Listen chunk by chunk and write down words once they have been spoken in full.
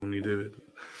you did.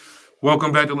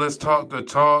 Welcome back to Let's Talk the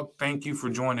Talk. Thank you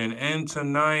for joining in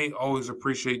tonight. Always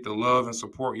appreciate the love and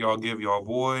support y'all give y'all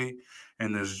boy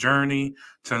in this journey.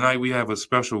 Tonight we have a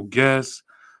special guest,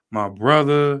 my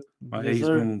brother, my Yes, Ace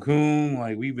sir. Boon Coon.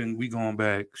 Like we going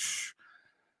back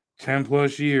 10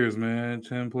 plus years, man.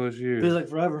 10 plus years. Feels like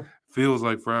forever. Feels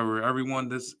like forever. Everyone,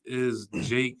 this is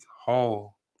Jake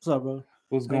Hall. What's up, bro?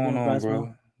 What's How you going doing, on, guys, bro?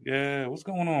 bro? Yeah, what's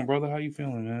going on, brother? How you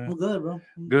feeling, man? I'm good, bro.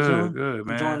 I'm Good, chilling, good,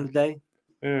 enjoying man. the day.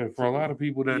 Yeah, for a lot of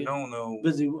people that Yeah. don't know,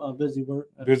 Busy work.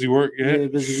 busy work, yeah. Yeah,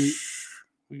 busy week.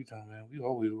 What you talking, man? We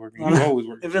always working. I You know. always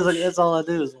working. It feels like that's all I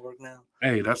do is work now.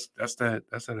 Hey, that's that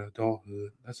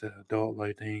adulthood. That's that adult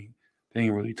like they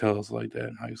ain't really tell us like that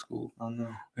in high school. I know.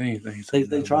 Anything.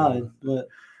 They tried, but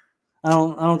I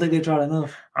don't think they tried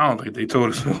enough. I don't think they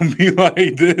told us it would be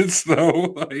like this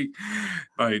though.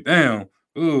 Like damn.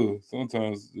 Ooh,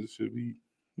 sometimes this should be.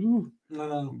 Ooh.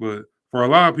 No. But for a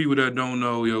lot of people that don't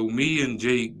know, yo, me and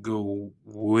Jake go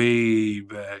way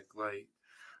back. Like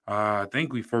I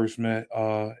think we first met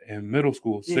in middle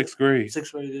school, sixth grade.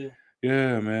 Sixth grade, yeah.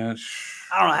 Yeah, man.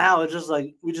 I don't know how. It's just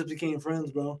like we just became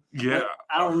friends, bro. Yeah. Like,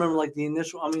 I don't remember like the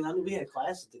initial. I mean, we had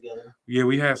classes together. Yeah,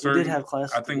 we had certain. We did have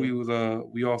classes. I think together.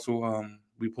 we also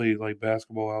we played like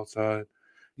basketball outside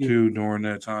too during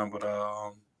that time. But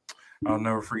I'll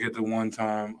never forget the one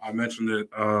time I mentioned it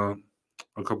a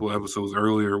couple of episodes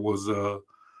earlier was the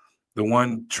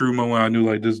one true moment I knew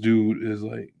like this dude is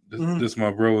like this my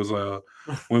bro is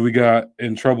when we got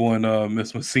in trouble in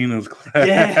Miss Messina's class.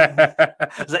 Yeah,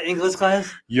 was that English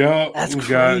class? Yeah, that's we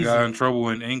crazy. got in trouble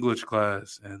in English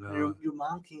class, and your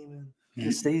mom came in.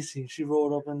 And Stacy, she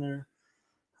rolled up in there.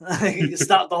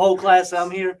 Stopped the whole class.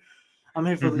 I'm here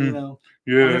for the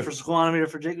Yeah. I'm here for school. I'm here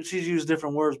for Jake. She's used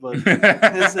different words, but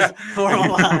this is for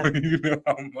mine. You know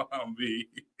how mom be.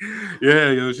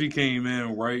 Yeah, yo, she came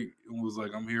in right and was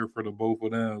like, "I'm here for the both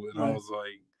of them," and I was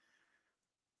like,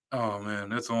 "Oh man,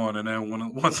 that's on." And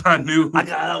then once I knew, I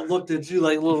got up, looked at you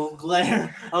like a little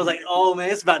glare. I was like, "Oh man,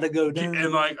 it's about to go down."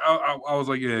 And like I was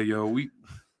like, "Yeah, yo,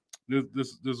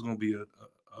 this is gonna be a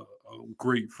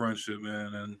great friendship,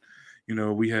 man." And you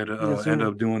know, we had to end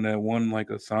up doing that one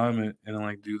like assignment and then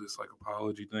like do this like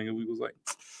apology thing, and we was like,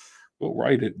 we'll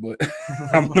write it, but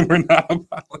we're not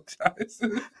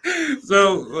apologizing.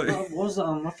 So like,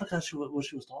 I forgot what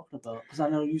she was talking about because I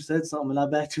know you said something and I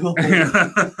backed you up.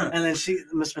 And then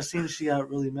Miss Messina, she got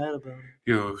really mad about it.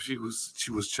 Yo, she was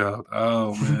chopped.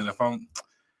 Oh man,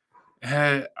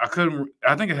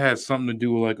 I think it had something to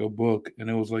do with like a book, and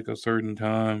it was like a certain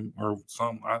time or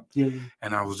something.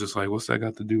 And I was just like, "What's that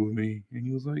got to do with me?" And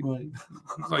he was like, right.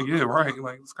 "He was like, yeah, right.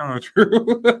 Like it's kind of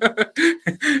true."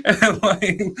 And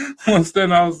like once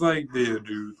then, I was like, "Yeah,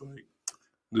 dude, like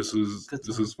this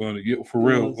is funny, yeah, for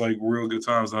real, like real good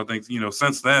times." And I think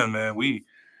since then, man, we've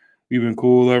been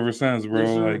cool ever since, bro.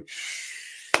 Yes, like,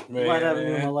 man, glad having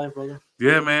you in my life, brother.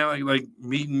 Yeah, man. Like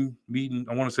meeting.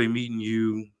 I want to say meeting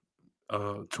you.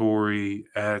 Tori,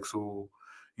 Axel,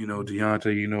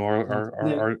 Deontay,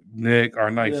 our Nick,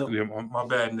 our nice. Yeah, my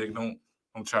bad, Nick. Don't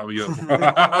chop me up.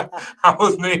 I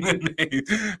was naming names.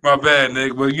 My bad,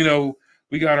 Nick. But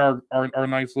we got our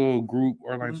nice little group,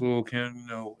 our nice little Kim.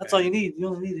 That's all you need. You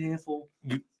only need a handful.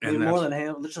 You need more than a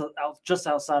handful. Just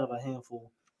outside of a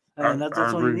handful, and that's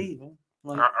all you need, man.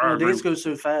 Like days go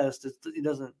so fast. It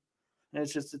doesn't.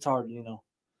 It's hard,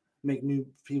 make new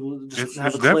people. Just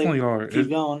have a click, definitely hard. Keep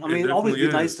going. I mean, always be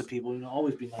nice to people.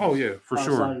 Always be nice. Oh yeah, for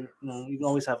sure. You can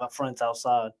always have friends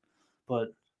outside,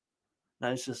 but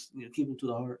it's just keep them to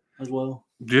the heart as well.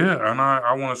 Yeah, and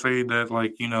I want to say that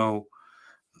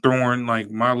during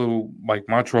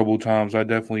my troubled times, I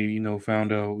definitely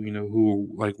found out who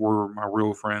were my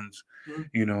real friends,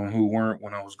 and who weren't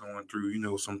when I was going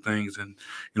through some things, and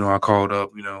I called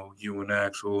up you and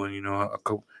Axel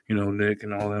and Nick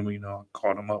and all them, I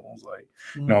called them up. I was like,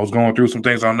 I was going through some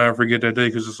things. I'll never forget that day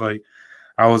because it's like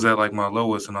I was at like my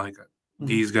lowest, and like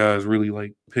these guys really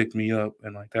like picked me up,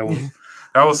 and like that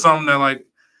was something that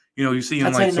you see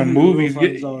in like some movies,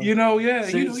 situations you see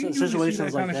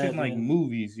that kind of shit in like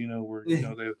movies, where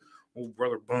the old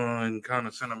brother bun kind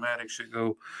of cinematic shit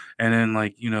go, and then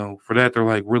for that to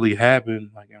like really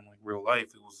happen like in like real life,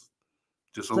 it was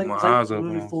just open my eyes up.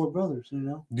 Movie Four Brothers,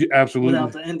 Yeah, absolutely.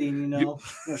 Without the ending,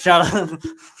 shout out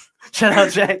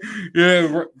Jack.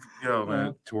 Yeah, yo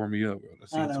man, tore me up, bro.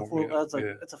 I know.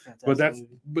 That's a fantastic.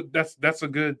 But that's a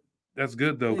good. That's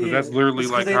good though, because that's literally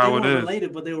like how it is.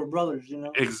 Related, but they were brothers,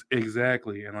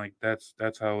 Exactly, and like that's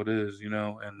how it is, and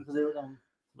because they were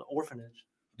the orphanage.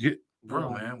 Yeah,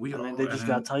 bro, man. They just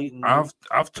got tight. And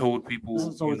I've told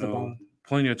people,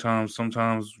 plenty of times.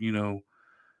 Sometimes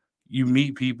you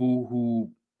meet people who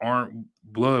aren't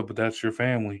blood, but that's your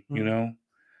family, Mm-hmm. you know?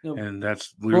 You know, And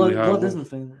that's literally how blood isn't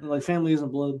family. Like family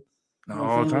isn't blood. not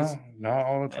all the time. Not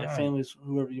all the time. Family's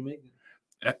whoever you make it.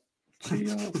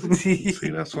 See,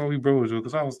 that's why we bros, yo.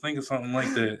 Because I was thinking something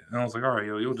like that, and I was like, all right,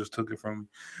 yo, you just took it from me.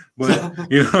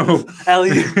 But you know,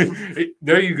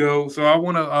 there you go. So I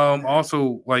want to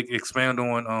also like expand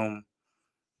on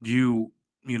you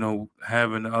know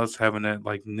having that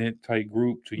like knit tight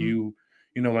group to you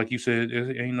know, like you said,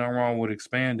 it ain't nothing wrong with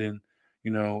expanding,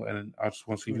 you know. And I just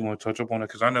want to see if you want to touch up on it,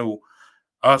 because I know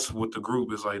us with the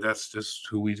group is like that's just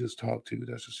who we just talk to,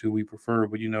 that's just who we prefer.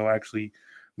 But you know, actually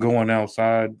going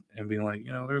outside and being like,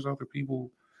 you know, there's other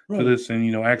people to this, and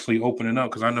you know, actually opening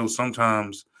up, because I know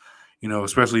sometimes, you know,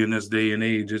 especially in this day and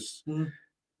age, it's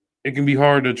it can be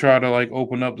hard to try to like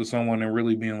open up to someone and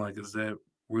really being like, is that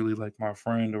really like my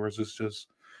friend, or is this just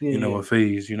you know a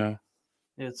phase, you know?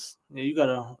 It's you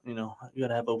gotta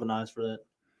have open eyes for that.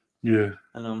 Yeah.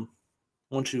 And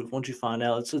once you find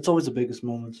out, it's always the biggest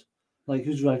moments. Like,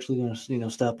 who's actually gonna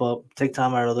step up, take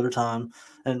time out of their time,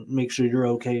 and make sure you're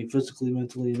okay physically,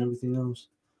 mentally, and everything else.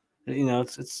 You know,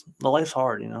 it's the life's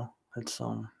hard. You know, it's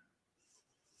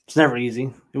never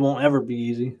easy. It won't ever be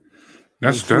easy.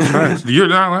 That's facts. You're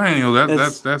not lying, you know.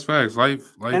 That's facts. Life.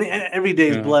 And every day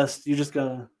is blessed. You just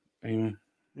gotta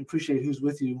appreciate who's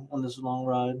with you on this long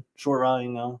ride, short ride.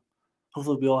 You know,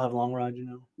 hopefully we all have a long ride. You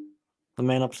know, the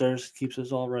man upstairs keeps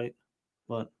us all right,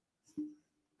 but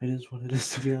it is what it is,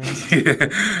 to be honest. Yeah.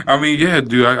 I mean, yeah,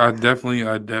 dude. I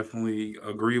definitely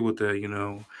agree with that. You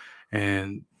know,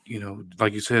 and you know,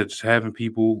 like you said, just having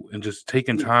people and just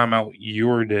taking time out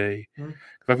your day. Because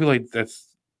I feel like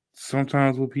that's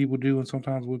sometimes what people do, and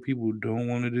sometimes what people don't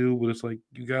want to do. But it's like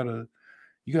you gotta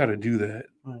do that.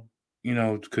 You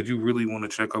know, because you really want to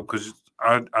check up. Because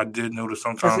I did notice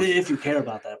sometimes, if you care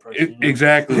about that person,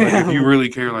 exactly. Like if you really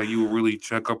care, like you will really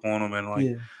check up on them, and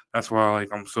like that's why like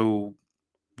I'm so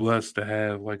blessed to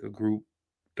have like a group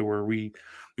to where we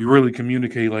really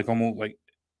communicate like almost like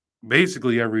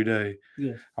basically every day.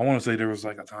 Yeah, I want to say there was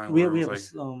like a time we where have like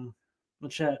a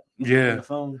chat. Yeah, on the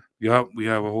phone. Yep, we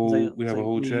have a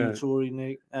whole me, chat. Tori,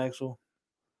 Nick, Axel.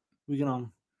 We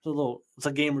can it's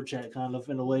a gamer chat kind of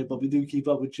in a way, but we do keep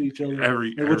up with each other.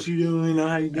 Hey, what you doing? You know,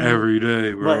 how you doing? Every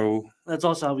day, bro. But that's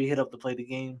also how we hit up to play the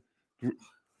game.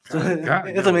 It's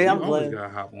amazing. I'm glad. Gotta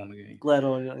hop on the game. Glad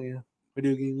all video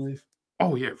game life.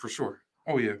 Oh yeah, for sure.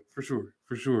 Oh yeah, for sure,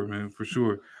 man, for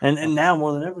sure. And now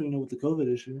more than ever, you know, with the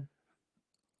COVID issue.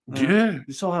 Yeah.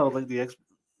 You saw how like the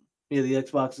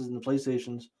Xboxes and the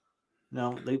PlayStations.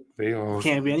 No, they all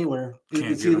can't be anywhere.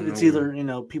 It's either you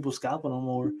know, people scalping them,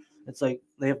 or it's like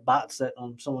they have bots that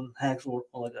someone hacks or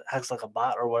like hacks like a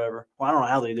bot or whatever. Well, I don't know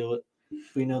how they do it,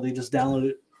 but you know, they just download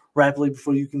it rapidly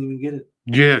before you can even get it.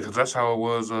 Yeah, because that's how it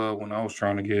was when I was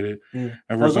trying to get it. Yeah,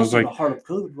 that was also like the heart of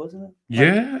COVID, wasn't it?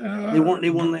 Yeah, they weren't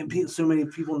letting so many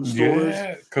people in the stores.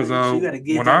 Yeah, because so you got to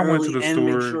get when there I went to the and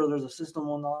store, make sure there's a system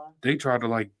on the line. They tried to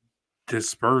like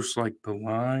disperse like the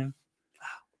line.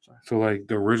 So like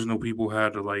the original people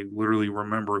had to like literally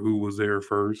remember who was there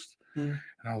first, and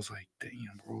I was like,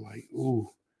 damn, bro, like, ooh,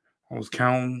 I was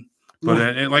counting, but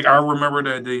and like I remember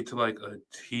that day to like a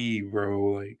T,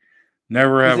 bro. Like,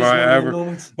 never have I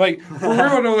ever, like, for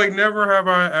real though, like, never have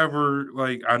I ever,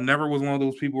 like, I never was one of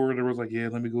those people where there was like, yeah,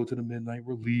 let me go to the midnight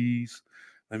release,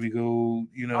 let me go,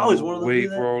 you know, wait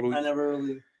for all those. I never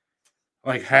really.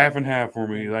 Like half and half for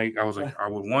me. Like I was like, I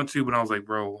would want to, but I was like,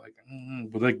 bro, like,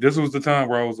 but like this was the time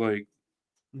where I was like,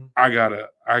 I gotta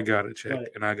check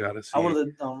and I gotta see. I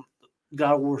wanted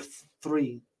God of War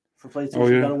 3 for PlayStation. Oh,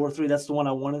 yeah? God of War 3. That's the one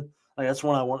I wanted. Like that's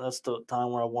one I want. That's the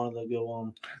time where I wanted to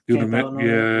go do the God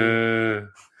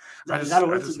of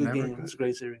War is a good game. It's a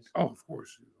great series. Oh, of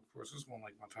course, it's one of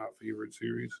like my top favorite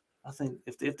series. I think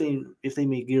if they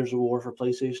made Gears of War for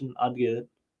PlayStation, I'd get it.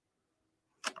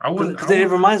 Because it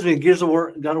reminds me of Gears of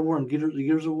War, God of War, and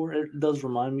Gears of War. It does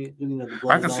remind me. You know, the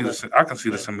blood. I can see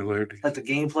the similarity. Like the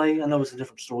gameplay. I know it's a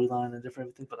different storyline and different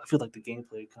everything, but I feel like the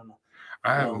gameplay kind of.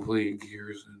 I haven't played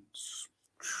Gears in.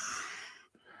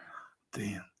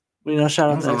 Damn. You know, shout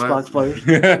out to Xbox players,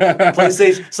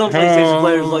 PlayStation. Some PlayStation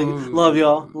players like love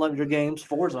y'all, love your games.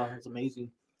 Forza, it's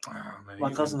amazing. Oh, man,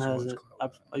 my cousin has it. I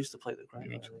used to play the crap.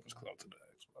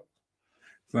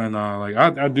 And like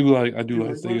I do like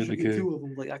staying with the kid. Two of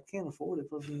them, like I can't afford it.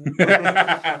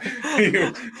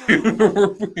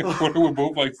 We're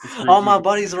both like all my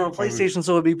buddies are on PlayStation,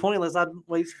 so it'd be pointless. I'd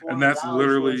waste $400. And that's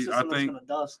literally, I think,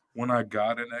 when I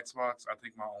got an Xbox, I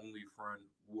think my only friend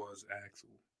was Axel.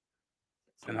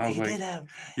 And I was like,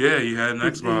 yeah, he had an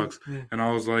Xbox, and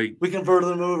I was like, we converted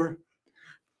them over.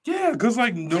 Yeah, because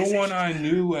like no one I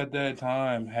knew at that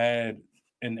time had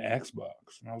an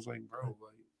Xbox, and I was like, bro,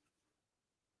 like.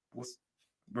 what's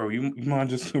bro? You mind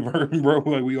just converting, bro?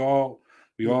 Like we all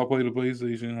play the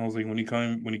PlayStation. I was like, when he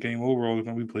came over all the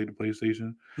time, we played the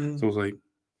PlayStation. So it was like,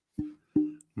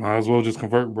 might as well just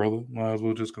convert, brother. Might as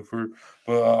well just convert.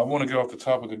 But I want to get off the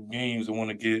topic of games. I want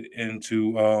to get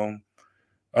into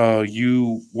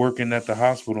you working at the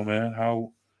hospital, man.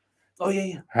 How? Oh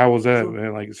yeah. How was that,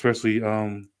 man? Like especially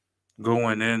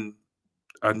going in.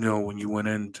 I know when you went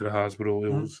into the hospital,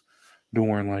 it was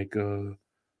during like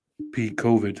peak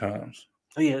COVID times.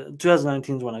 Oh yeah,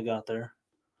 2019 is when I got there.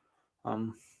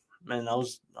 And I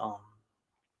was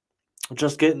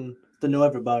just getting to know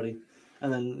everybody,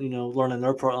 and then learning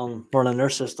their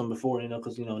system before,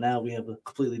 because now we have a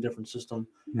completely different system.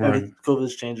 Right.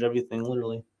 COVID's changed everything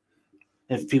literally.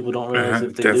 If people don't realize,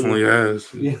 if they definitely do,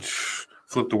 has. Yeah.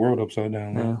 Flip the world upside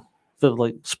down. Man. Yeah.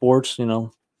 Like sports,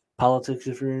 politics.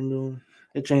 If you're into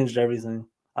it, changed everything.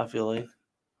 I feel like,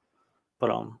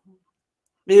 but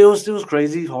it was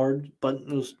crazy hard, but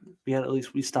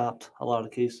we stopped a lot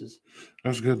of cases.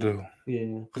 That's good though.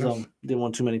 Yeah, because didn't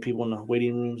want too many people in the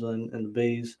waiting rooms and the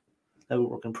bays that would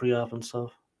work in pre-op and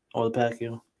stuff, or the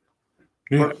PACU.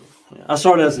 Yeah. I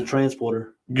started as a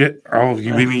transporter. Yeah. Oh,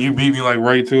 you beat me like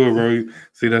right to it, bro.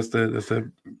 See, that's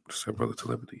that brother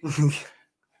telepathy.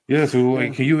 Yeah. So,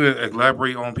 like, can you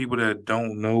elaborate on people that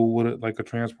don't know what a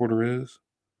transporter is?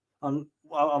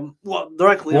 Well,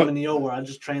 directly, I'm in the OR. I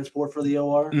just transport for the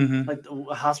OR. Mm-hmm. Like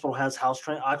the hospital has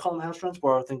I call them house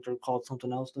transport. I think they're called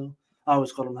something else though. I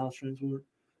always call them house transport.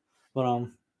 But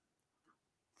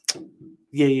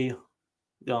yeah.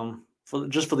 For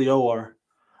the OR,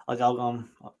 like I'll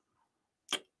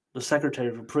the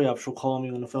secretary for pre-op, she'll call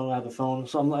me on the phone. I have a phone,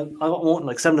 so I'm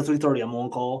like 7 to 3:30. I'm on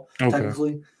call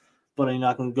technically, but I'm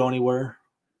not gonna go anywhere.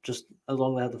 Just as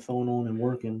long as I have the phone on and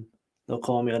working, they'll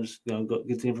call me. I just go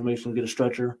get the information, get a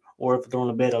stretcher, or if they're on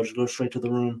the bed, I'll just go straight to the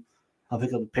room. I'll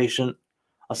pick up the patient,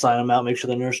 I'll sign them out, make sure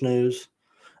the nurse knows,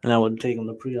 and I would take them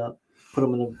to pre-op, put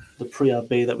them in the pre-op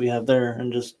bay that we have there,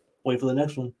 and just wait for the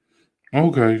next one.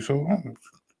 Okay, so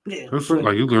that's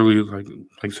like you literally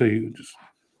like say you just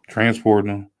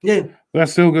transporting them. Yeah, but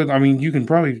that's still good. I mean, you can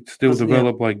probably still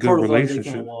develop like good relationships.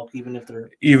 They can't walk even if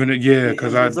they're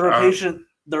because if they're a patient,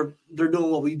 they're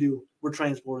doing what we do. We're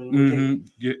transporting. I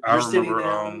remember. Sitting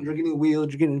down, you're getting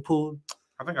wheeled. You're getting pulled.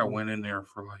 I think I went in there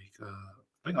for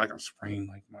I sprained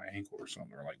like my ankle or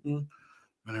something, or like.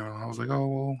 And I was like,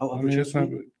 oh well. I mean, it's not.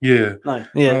 Yeah. Nice.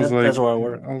 Yeah. That's where I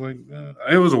work. I was like,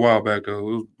 it was a while back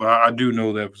though. But I do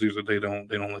know that procedure. They don't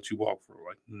let you walk for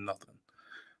like nothing.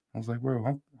 I was like,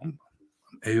 bro, I'm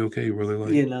A-okay, really.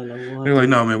 Like, no. They're like,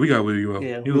 no, man, we gotta wheel you up.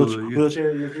 Yeah,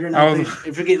 wheelchair. If you're not,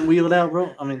 if you're getting wheeled out,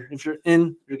 bro. I mean, if you're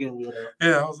getting wheeled out.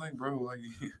 Yeah, I was like, bro, like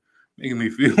making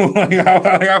me feel like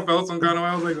I felt some kind of way.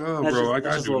 I was like, oh, bro, like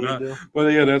I do not.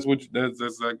 But yeah, that's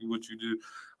exactly what you do.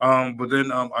 But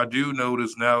then I do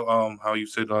notice now how you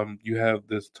said you have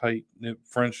this tight knit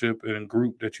friendship and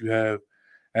group that you have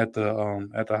at the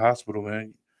hospital,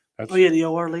 man. The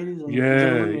OR ladies.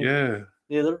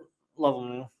 Yeah, they're love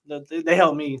them, man. They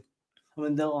help me. I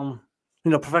mean, they'll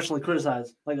professionally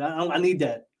criticize. Like I need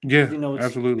that. Yeah,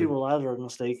 absolutely. People's lives are a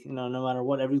mistake. No matter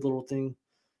what, every little thing,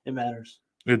 it matters.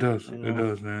 It does. It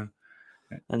does, man.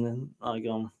 And then I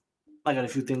got a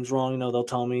few things wrong. They'll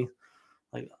tell me.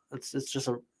 Like it's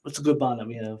a good bond that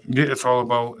we have. Yeah, it's all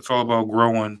about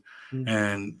growing, and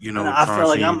And I feel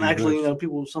like I'm actually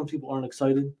some people aren't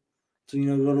excited to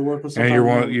go to work with somebody.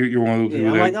 And you're one of those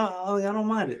people. I'm like, oh, I don't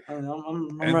mind it.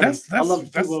 I'm ready. I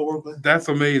love the people I work with. That's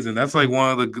amazing. That's like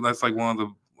one of the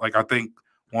I think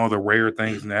one of the rare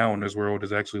things now in this world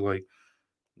is actually like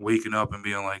waking up and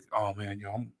being like, oh man,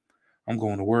 I'm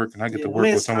going to work and I get to work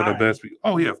with some of the best people.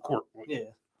 Oh yeah, of course. Yeah,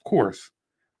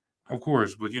 of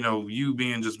course. But you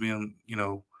being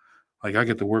like I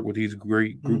get to work with these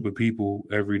great group of people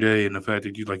every day, and the fact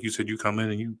that you said you come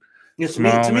in and you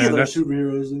smile, to me they're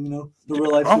superheroes, the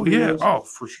real life superheroes. Yeah,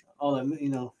 for sure. All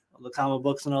that the comic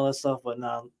books and all that stuff, but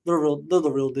nah, they're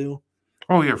the real deal.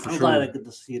 Oh yeah, for sure. I'm glad I get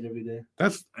to see it every day.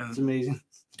 It's amazing.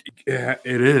 Yeah,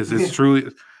 it is. It's truly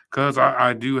because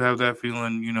I do have that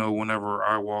feeling, whenever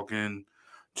I walk in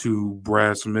to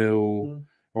Brass Mill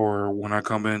or when I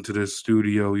come into this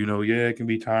studio, it can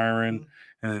be tiring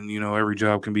and every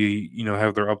job can be,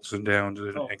 have their ups and downs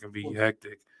and it can be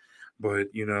hectic. But,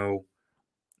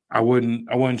 I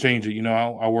wouldn't change it.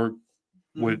 I work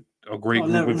with a great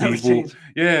group of people.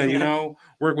 Yeah,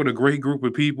 work with a great group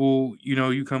of people.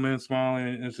 You come in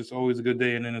smiling and it's just always a good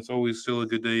day. And then it's always still a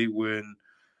good day when,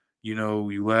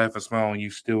 you laugh and smile and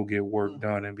you still get work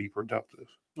done and be productive.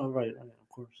 Oh, right. I mean, of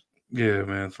course. Yeah,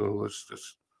 man. So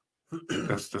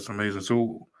that's amazing.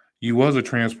 So you was a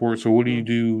transport. So what do you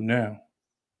do now?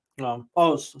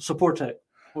 Support tech.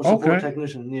 or support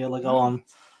technician. Yeah, like I'll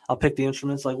pick the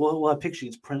instruments. Like we'll have pick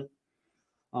sheets print.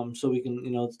 So we can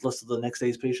it's listed the next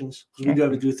day's patients because we do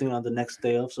have to do thing on the next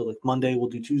day of. So like Monday we'll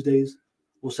do Tuesdays.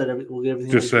 We'll get everything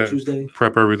ready for Tuesday.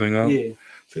 Prep everything up. Yeah.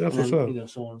 See, that's what's up.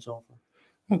 So on and so forth.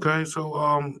 Okay,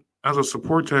 so as a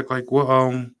support tech, like what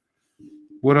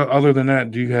other than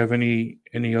that, do you have any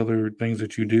other things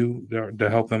that you do to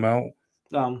help them out?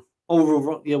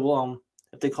 Overall, yeah. Well,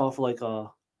 if they call for like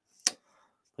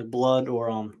blood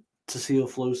or to seal,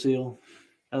 flow seal,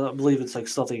 I believe it's like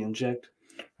stuff they inject.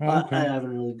 I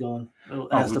haven't really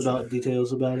asked about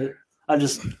details about it. I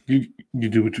just you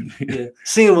do what you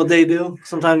seeing what they do.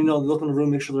 Sometimes look in the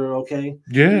room, make sure they're okay.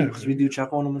 Yeah, because we do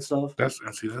check on them and stuff. And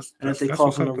if they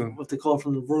call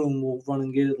from the room, we'll run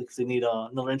and get it. Like if they need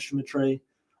another instrument tray,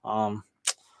 like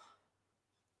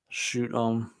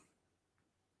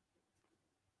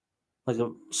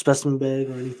a specimen bag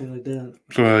or anything like that.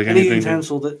 So like any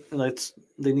utensil that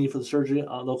they need for the surgery,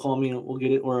 they'll call me and we'll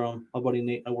get it. Or my buddy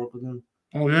Nate, I work with him.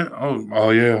 Oh yeah,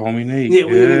 homie Nate. Yeah,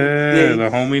 the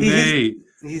homie Nate.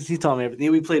 He taught me everything.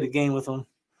 We played a game with him.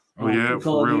 Oh yeah,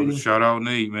 for real. Shout out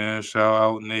Nate, man. Shout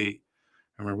out Nate.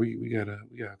 I remember we got a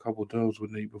couple dubs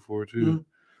with Nate before too.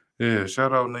 Mm-hmm. Yeah,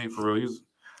 shout out Nate for real.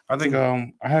 I think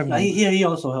I haven't. He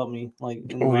also helped me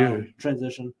in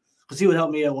transition because he would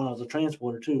help me out when I was a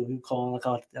transporter too. He would call like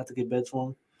I have to get beds for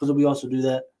him because we also do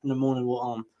that in the morning.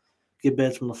 We'll get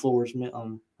beds from the floors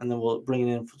and then we'll bring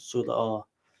it in so the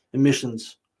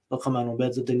admissions they'll come out on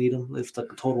beds if they need them. If it's like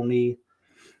a total knee,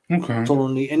 total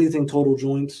knee, anything total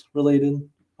joints related.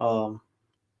 We'll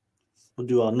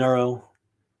do a neuro.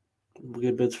 We'll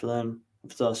get beds for them.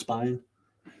 If it's a spine.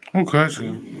 Okay,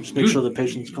 so just make sure the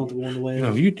patient's comfortable on the way.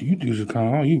 You do the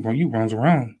kind of you runs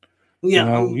around. Yeah,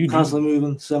 I'm constantly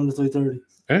moving 7 to 3:30.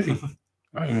 Hey, hey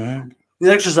man.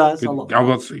 The exercise. I'm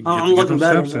looking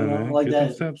better. Steps in, man. Like get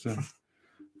that. Steps in.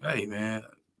 Hey man,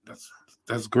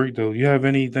 that's great though. You have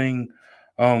anything,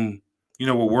 we're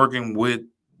working with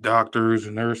doctors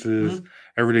and nurses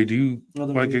every day. Do you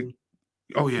like it?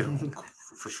 Oh yeah.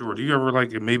 For sure. Do you ever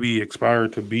maybe aspire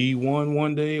to be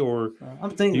one day, or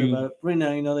I'm thinking about it right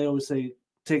now? They always say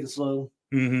take it slow.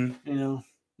 Mm-hmm.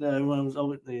 Everyone was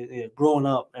always growing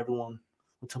up. Everyone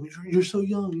would tell me you're so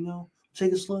young.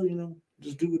 Take it slow.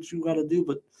 Just do what you got to do.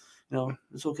 But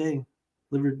it's okay.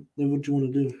 Live what you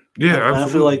want to do. Yeah, absolutely. I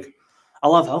feel like I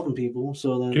love helping people.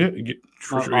 So then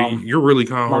for sure. You're really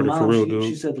kind-hearted for real, dude.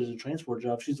 She said there's a transport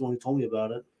job. She's the one who told me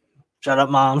about it. Shout out,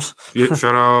 moms. Yeah,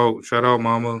 shout out,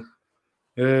 mama.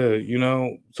 Yeah,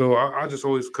 so I just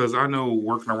always, because I know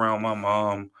working around my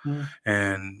mom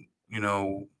and,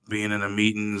 being in the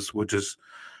meetings with just,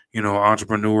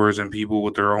 entrepreneurs and people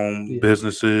with their own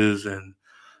businesses. And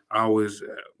I always,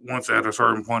 once at a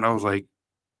certain point, I was like,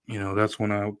 that's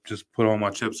when I just put all my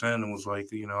chips in and was like,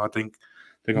 I think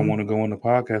I want to go into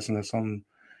podcasting. And that's something,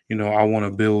 I want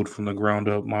to build from the ground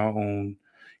up my own,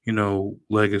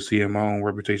 legacy and my own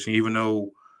reputation, even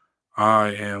though I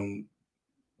am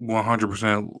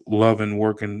 100% loving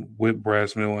working with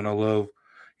Brass Mill, and I love,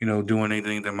 doing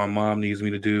anything that my mom needs me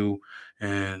to do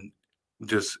and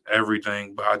just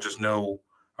everything. But I just know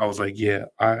I was like,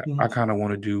 I kind of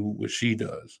want to do what she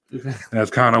does. And that's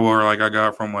kind of where I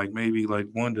got from maybe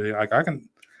one day I can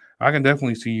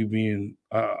definitely see you being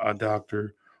a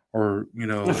doctor or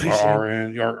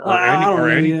RN or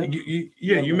any.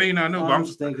 You may not know, but I'm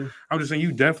just thinking. I'm just saying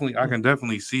you definitely. I can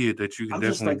definitely see it that you can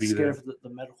definitely be there. I'm just scared for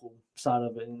the medical side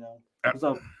of it,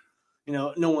 because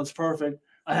no one's perfect.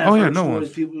 I have no one's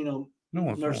people,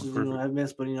 nurses, have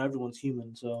missed, but everyone's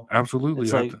human. So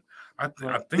absolutely, I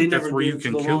think that's where you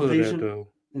can kill it at, though.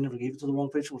 They never gave it to the wrong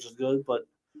patient, which is good, but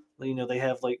they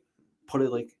have put it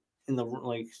in the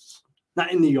not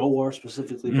in the OR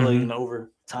specifically, but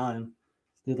over time.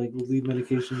 They will leave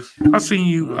medications. I've seen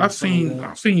you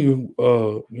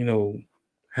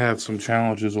have some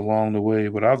challenges along the way,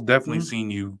 but I've definitely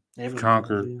seen you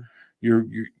conquer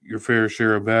your fair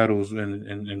share of battles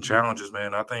and challenges,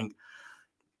 man. I think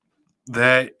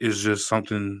that is just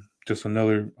something, just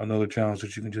another challenge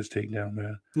that you can just take down,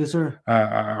 man. Yes, sir.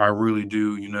 I really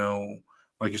do.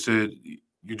 Like you said,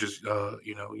 you just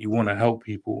you want to help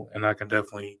people, and I can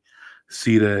definitely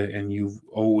see that. And you've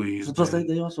always plus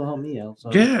they also help me out. So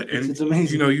it's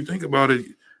amazing. You think about it,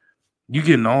 you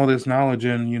getting all this knowledge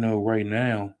in right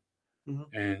now,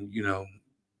 and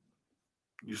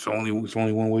it's only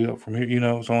one way up from here.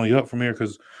 It's only up from here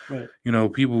because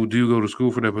people do go to school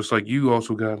for that, but it's you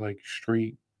also got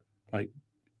straight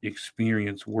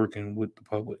experience working with the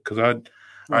public, because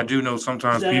I do know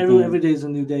sometimes people every day is a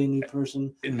new day, new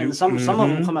person, and some of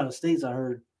them come out of states. I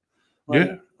heard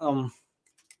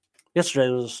yesterday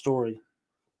was a story.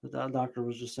 The doctor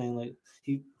was just saying like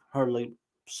he heard like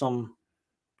some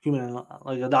human,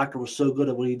 like a doctor was so good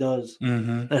at what he does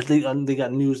that they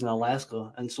got news in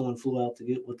Alaska and someone flew out to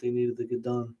get what they needed to get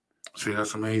done. See,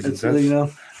 that's amazing.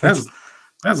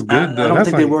 That's good. I don't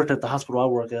think they worked at the hospital I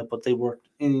work at, but they worked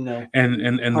in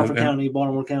and Harford County,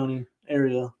 Baltimore County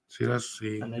area.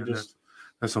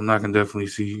 That's something I can definitely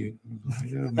see.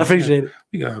 Yeah, man, I appreciate it.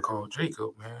 We gotta call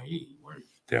Jacob, man. He works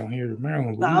down here in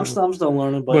Maryland. Nah, I'm still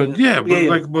learning, but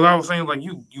I was saying, like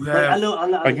you have, like, I know,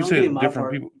 like you said, different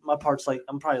part, people. My part's like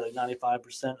I'm probably like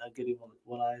 95% of getting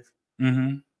what I've.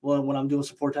 Well, when I'm doing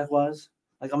support tech wise,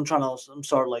 like I'm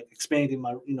start like expanding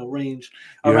my range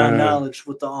around knowledge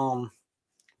with the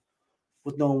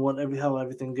with knowing how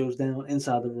everything goes down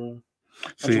inside the room.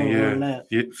 See,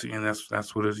 see, and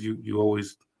that's what it is. You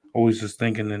always just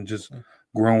thinking and just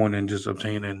growing and just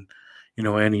obtaining,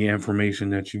 any information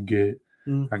that you get.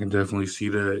 I can definitely see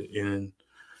that, and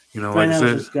like I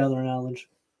said, just gathering knowledge.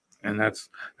 And that's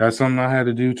something I had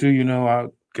to do too. I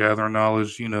gather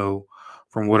knowledge,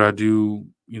 from what I do,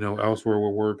 elsewhere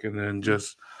with work, and then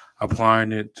just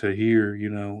applying it to here.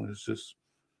 It's just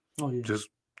just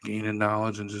gaining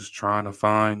knowledge and just trying to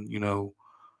find,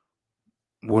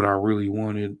 what I really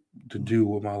wanted to do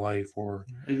with my life. Or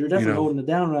you're definitely holding it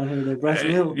down around here, though. Breast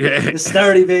milk, it's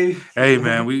sturdy, baby. Hey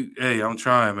man, I'm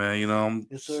trying, man. I'm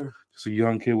yes, sir. Just a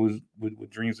young kid with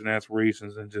dreams and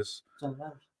aspirations, and just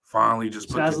finally just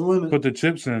put the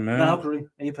chips in, man. Valkyrie,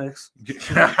 Apex.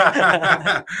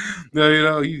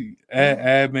 No, you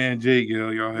ad man Jake,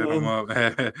 y'all hit him up.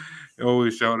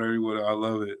 Always shout everyone. I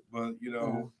love it, but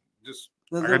just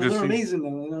they're amazing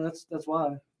though. That's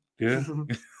why. Yeah.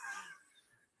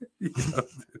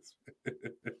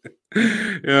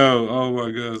 Yo, oh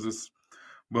my goodness.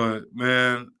 But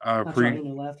man, I appreciate.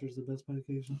 Laughter is the best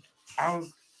medication.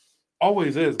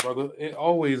 Always is, brother. It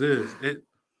always is.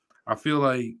 I feel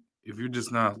like if you're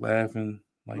just not laughing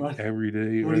like every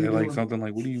day, or like something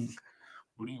like, what are you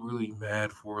really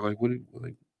mad for? Like,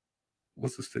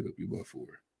 what's the stick up your butt for?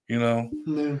 No.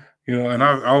 And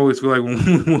I always feel like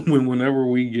whenever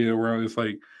we get around, it's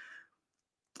like,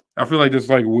 I feel like this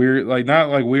like weird, like not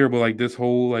like weird, but like this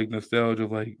whole like nostalgia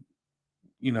of like,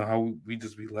 how we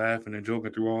just be laughing and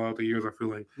joking through all the years. I feel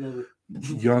like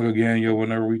young again,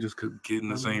 whenever we just could get in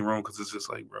the same room, because it's just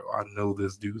like, bro, I know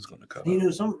this dude's gonna come.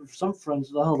 Some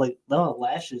friends they'll have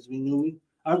lashes.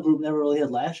 Our group never really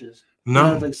had lashes. No, we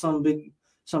had like some big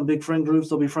friend groups.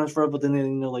 They'll be friends forever, but then they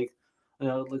like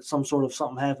some sort of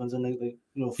something happens and they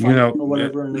fight or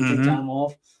whatever, and they take time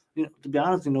off. To be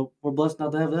honest, we're blessed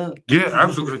not to have that. Yeah,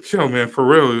 absolutely. Chill, man. For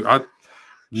real,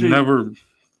 never.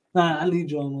 Nah, I need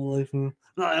you all my life, man.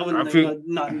 No, I wouldn't.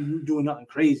 Not doing nothing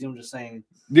crazy. I'm just saying.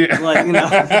 Yeah. Like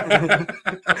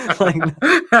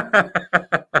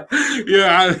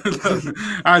Yeah,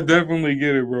 I definitely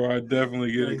get it, bro. I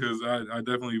definitely get it, because I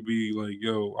definitely be like,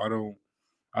 yo,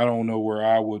 I don't know where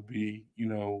I would be,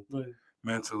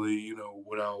 mentally,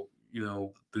 without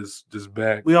this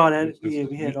back. We all had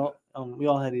we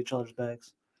all had each other's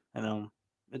backs, and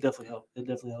it definitely helped. It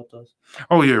definitely helped us.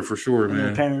 Oh yeah, for sure, and man.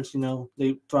 Their parents,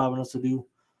 they thrive on us to do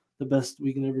the best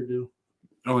we can ever do.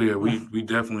 Oh yeah, we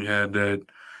definitely had that.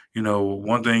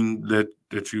 One thing that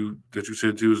you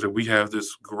said too is that we have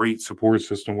this great support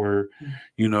system where,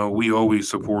 we always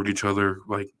support each other,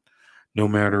 like no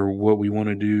matter what we want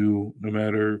to do, no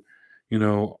matter,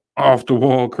 off the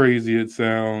wall crazy it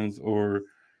sounds, or,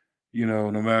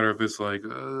 no matter if it's like,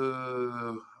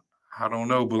 I don't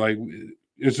know, but like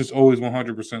it's just always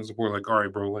 100% support. Like, all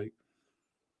right, bro, like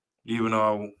even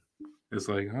though it's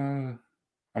like,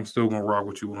 I'm still gonna rock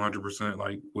with you 100%,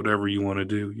 like whatever you want to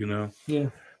do, Yeah.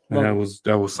 And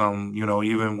that was something,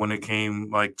 even when it came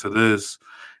like to this,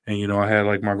 and I had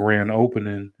like my grand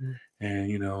opening,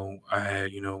 and I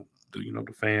had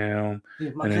the fam,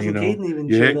 my and cousin Caden even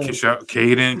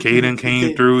Caden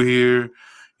came through here,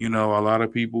 a lot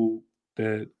of people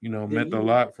that meant a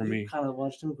lot for me. Kind of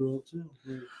watched him grow up too.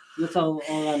 That's how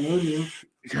long I known you.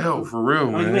 Yo, for real,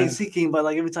 man. You ain't see King, but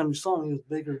like every time you saw him, he was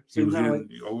bigger. So he was getting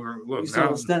older. Look, you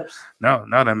saw the steps. Now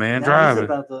that man driving. He's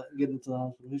about to get into the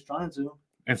hospital. He's trying to.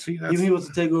 And see, he wants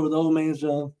to take over the old man's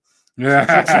job.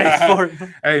 Yeah.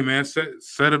 Hey man,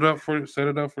 set it up for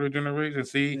the generation.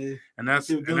 See, and that's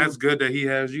good that he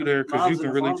has you there, because you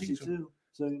can really teach him. Too,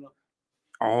 so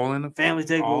all in the family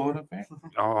takeover.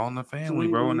 All in the family,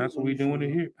 bro, and that's what we doing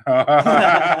it here.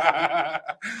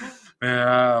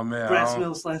 Man, Breast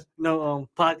milk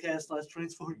 / podcast /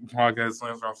 transport.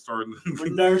 I'm starting to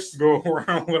nurse. Go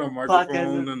around with a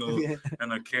microphone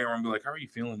and a camera and be like, how are you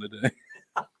feeling today?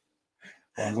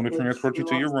 Well, I'm going to transport you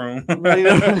to your room.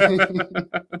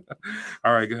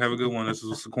 All right, have a good one. This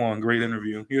is Saquon. Great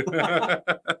interview. But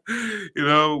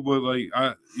like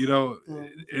and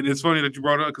it's funny that you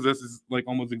brought it up because this is like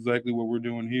almost exactly what we're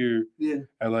doing here. Yeah.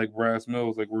 At like Brass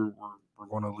Mills, like we're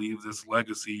going to leave this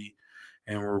legacy,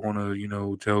 and we're going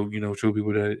to tell show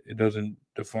people that it doesn't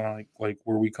define like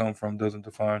where we come from doesn't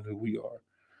define who we are.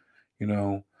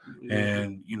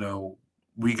 And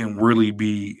we can really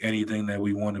be anything that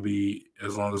we want to be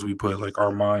as long as we put like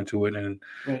our mind to it, and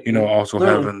also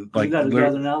literally, having like you got to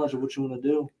gather knowledge of what you want to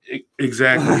do.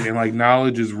 Exactly, and like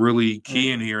knowledge is really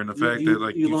key in here, and the fact that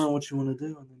like you learn what you want to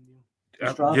do, and then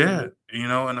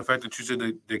and the fact that you said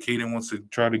that Caden wants to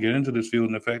try to get into this field,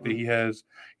 and the fact that he has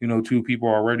 2 people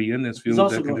already in this field. He's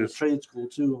also going to trade school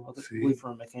too. I believe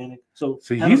for a mechanic. So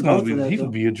he's going to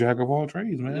be a jack of all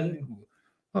trades, man. Yeah.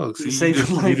 Look, see, save your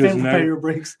life and prepare your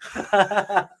brakes.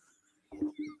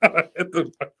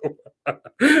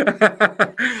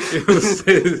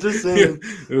 Just saying.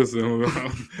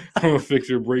 I'm gonna fix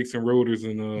your brakes and rotors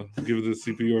and give it a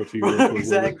CPR to you.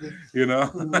 Exactly.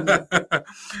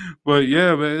 But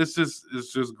yeah, man, it's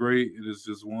just great. It is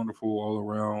just wonderful all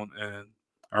around, and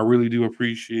I really do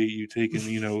appreciate you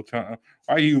taking time.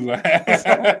 Why you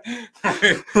laugh?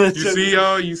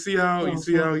 You see how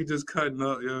he just cutting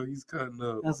up, he's cutting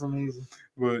up. That's amazing.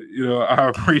 But I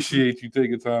appreciate you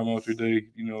taking time out your day.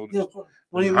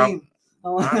 What do you mean?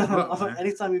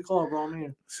 Anytime you call, bro, I'm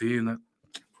here. See, and I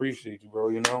appreciate you, bro.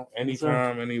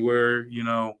 Anytime, anywhere.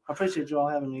 I appreciate you all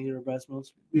having me here at Brass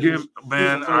Mills. Yeah,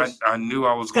 man. I knew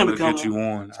I was gonna get you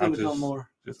on. It's gonna become more.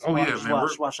 Man.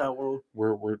 Watch that world.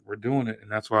 We're doing it,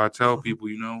 and that's why I tell people,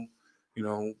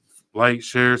 like,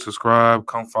 share, subscribe,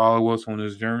 come follow us on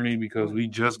this journey because we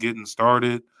just getting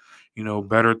started.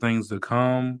 Better things to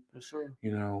come. Yes, sir.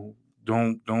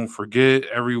 Don't forget,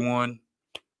 everyone.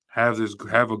 Have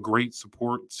a great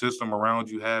support system around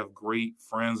you. Have great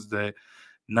friends that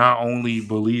not only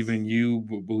believe in you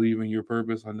but believe in your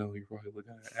purpose. I know you're probably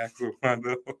looking at active, I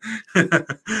know,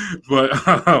 but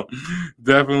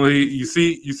definitely you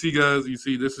see guys.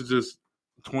 This is just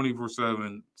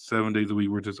 24/7, 7 days a week.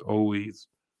 We're just always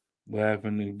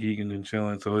laughing and geeking and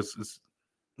chilling. So it's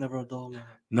never a dull moment.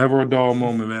 Never a dull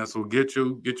moment, man. So get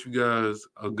you guys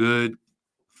a good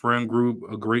friend group,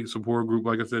 a great support group,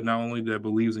 like I said, not only that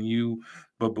believes in you,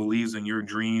 but believes in your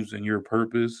dreams and your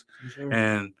purpose. Sure.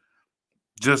 And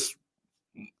just,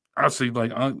 I see,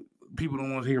 like, people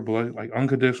don't want to hear, but like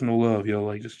unconditional love,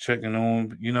 like just checking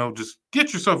on, just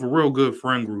get yourself a real good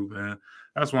friend group, man.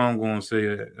 That's why I'm going to say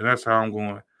it. That's how I'm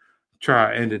going to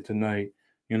try to end it tonight,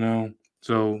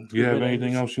 So, you have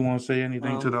anything else you want to say?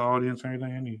 Anything to the audience?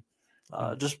 Anything?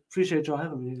 Just appreciate y'all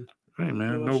having me. Hey,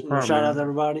 man, no problem. Shout out to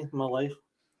everybody in my life.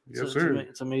 Yes, sir.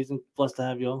 It's amazing. Blessed to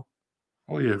have y'all.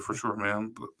 Oh, yeah, for sure,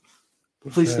 man.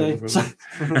 Please stay.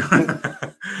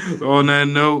 On that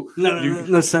note.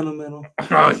 No sentimental.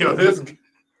 This.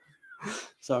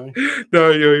 Sorry.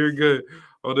 No, you're good.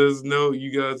 On this note,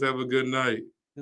 you guys have a good night.